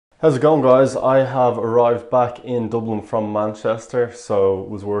How's it going, guys? I have arrived back in Dublin from Manchester, so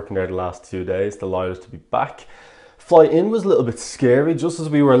was working there the last 2 days. Delighted to be back. Flight in was a little bit scary. Just as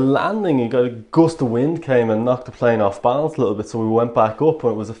we were landing, you got a gust of wind came and knocked the plane off balance a little bit, so we went back up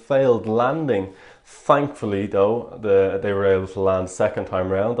and it was a failed landing. Thankfully, though, they were able to land second time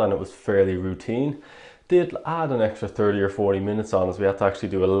round and it was fairly routine. Did add an extra 30 or 40 minutes on as we had to actually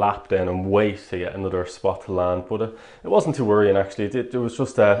do a lap then and wait to get another spot to land, but it wasn't too worrying actually. It was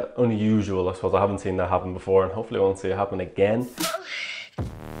just unusual, I suppose. I haven't seen that happen before and hopefully I won't see it happen again.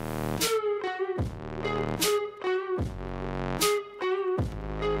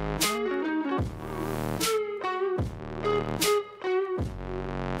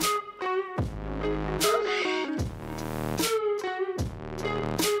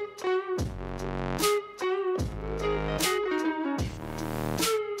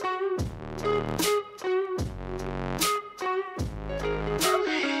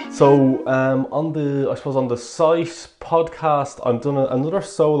 So on the site podcast, I'm doing another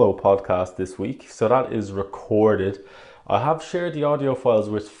solo podcast this week, so that is recorded. I have shared the audio files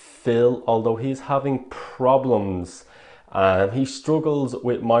with Phil, although he's having problems. He struggles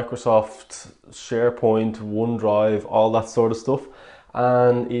with Microsoft, SharePoint, OneDrive, all that sort of stuff.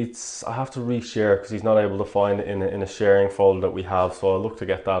 And I have to reshare because he's not able to find it in a sharing folder that we have, so I'll look to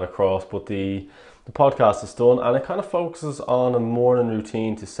get that across. But the podcast is done and it kind of focuses on a morning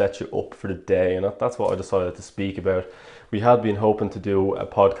routine to set you up for the day, and that's what I decided to speak about. We had been hoping to do a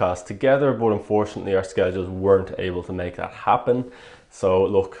podcast together, but unfortunately our schedules weren't able to make that happen. So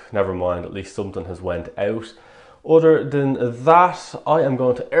look, never mind, at least something has went out. Other than that, I am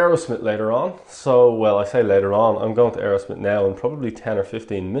going to Aerosmith later on. So, well, I say later on, I'm going to Aerosmith now in probably 10 or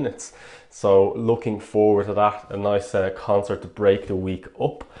 15 minutes. So looking forward to that, a nice concert to break the week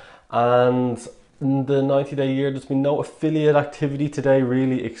up. And in the 90-day year, there's been no affiliate activity today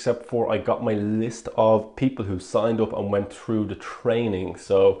really, except for I got my list of people who signed up and went through the training.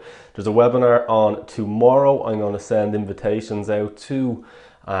 So there's a webinar on tomorrow. I'm going to send invitations out to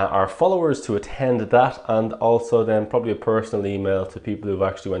our followers to attend that, and also then probably a personal email to people who've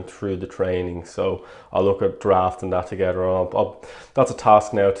actually went through the training. So I'll look at drafting that together. That's a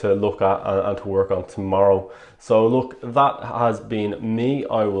task now to look at and to work on tomorrow. So look, that has been me.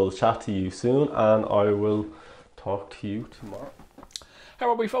 I will chat to you soon and I will talk to you tomorrow. How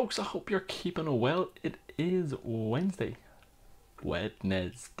are we, folks? I hope you're keeping well. It is Wednesday.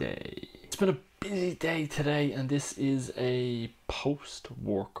 It's been a busy day today, and this is a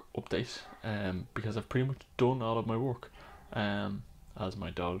post-work update because I've pretty much done all of my work as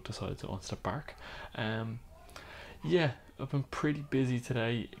my dog decides it wants to bark. Yeah, I've been pretty busy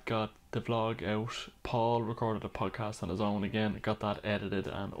today. Got the vlog out. Paul recorded a podcast on his own again, got that edited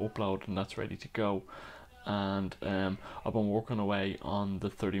and uploaded, and that's ready to go. And I've been working away on the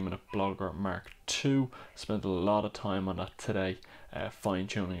 30-minute blogger Mark II. Spent a lot of time on that today,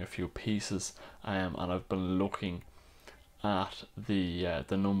 fine-tuning a few pieces, and I've been looking at the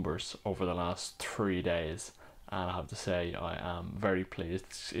numbers over the last 3 days, and I have to say I am very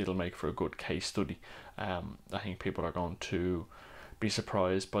pleased. It'll make for a good case study. I think people are going to be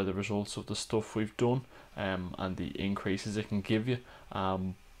surprised by the results of the stuff we've done, and the increases it can give you.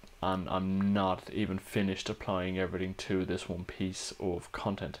 And I'm not even finished applying everything to this one piece of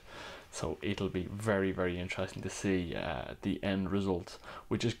content, so it'll be very, very interesting to see the end result,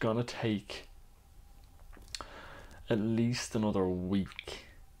 which is gonna take at least another week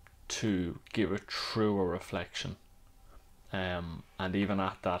to give a truer reflection, and even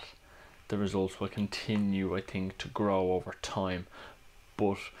at that, the results will continue, I think, to grow over time.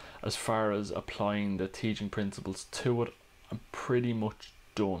 But as far as applying the teaching principles to it, I'm pretty much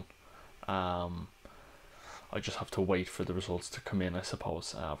done. I just have to wait for the results to come in, I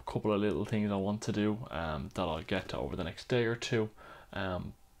suppose. I have a couple of little things I want to do that I'll get to over the next day or two,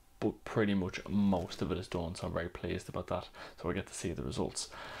 but pretty much most of it is done, so I'm very pleased about that. So I get to see the results.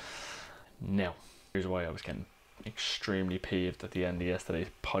 Now, here's why I was getting extremely peeved at the end of yesterday's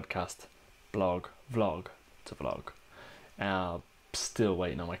podcast. Vlog to vlog. Still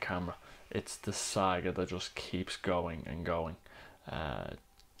waiting on my camera. It's the saga that just keeps going and going.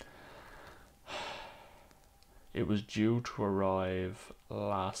 It was due to arrive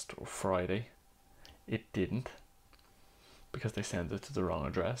last Friday. It didn't, because they sent it to the wrong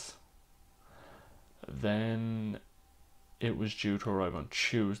address. Then it was due to arrive on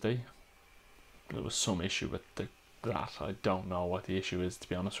Tuesday. There was some issue with that. I don't know what the issue is, to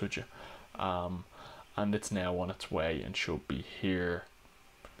be honest with you. And it's now on its way and should be here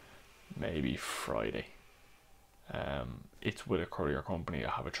maybe Friday. It's with a courier company. I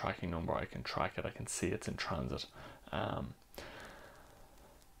have a tracking number. I can track it. I can see it's in transit.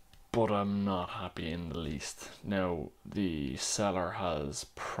 but I'm not happy in the least. Now, the seller has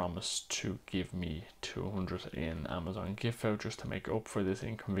promised to give me 200 in Amazon gift vouchers to make up for this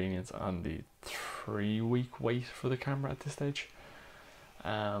inconvenience and the 3-week wait for the camera at this stage,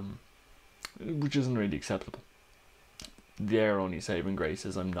 which isn't really acceptable. Their only saving grace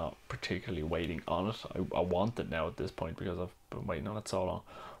is I'm not particularly waiting on it. I want it now at this point because I've been waiting on it so long,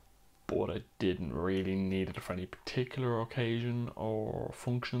 but I didn't really need it for any particular occasion or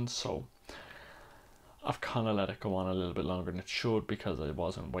function, so I've kind of let it go on a little bit longer than it should because I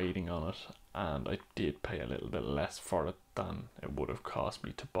wasn't waiting on it, and I did pay a little bit less for it than it would have cost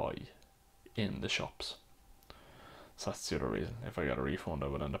me to buy in the shops. So that's the other reason. If I got a refund, I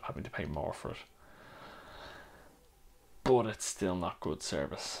would end up having to pay more for it. But it's still not good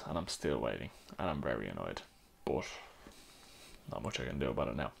service, and I'm still waiting, and I'm very annoyed. But not much I can do about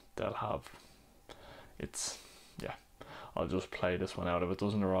it now. They'll have I'll just play this one out. If it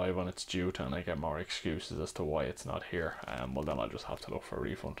doesn't arrive when it's due to and I get more excuses as to why it's not here, well then I'll just have to look for a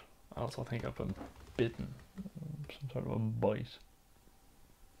refund. I also think I've been bitten, some sort of a bite.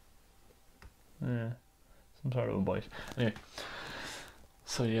 Yeah, some sort of a bite. Anyway,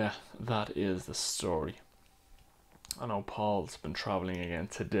 so yeah, that is the story. I know Paul's been travelling again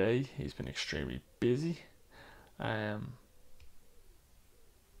today. He's been extremely busy, as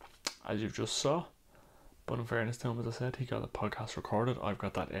you've just saw. But in fairness to him, as I said, he got the podcast recorded. I've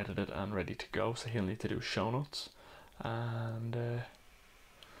got that edited and ready to go, so he'll need to do show notes. And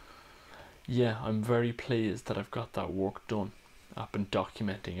yeah, I'm very pleased that I've got that work done. I've been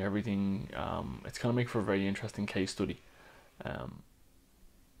documenting everything. It's going to make for a very interesting case study.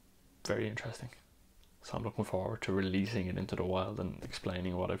 Very interesting. So I'm looking forward to releasing it into the wild and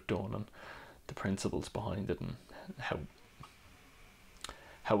explaining what I've done and the principles behind it and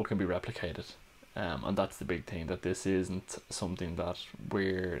how it can be replicated. And that's the big thing, that this isn't something that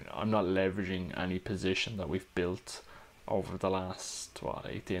I'm not leveraging any position that we've built over the last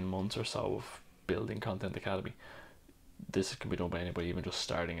 18 months or so of building Content.Academy. This can be done by anybody, even just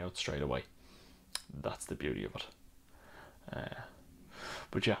starting out straight away. That's the beauty of it.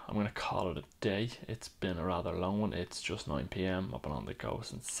 But yeah, I'm going to call it a day. It's been a rather long one. It's just 9 p.m. I've been on the go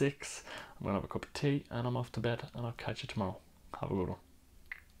since 6. I'm going to have a cup of tea and I'm off to bed, and I'll catch you tomorrow. Have a good one.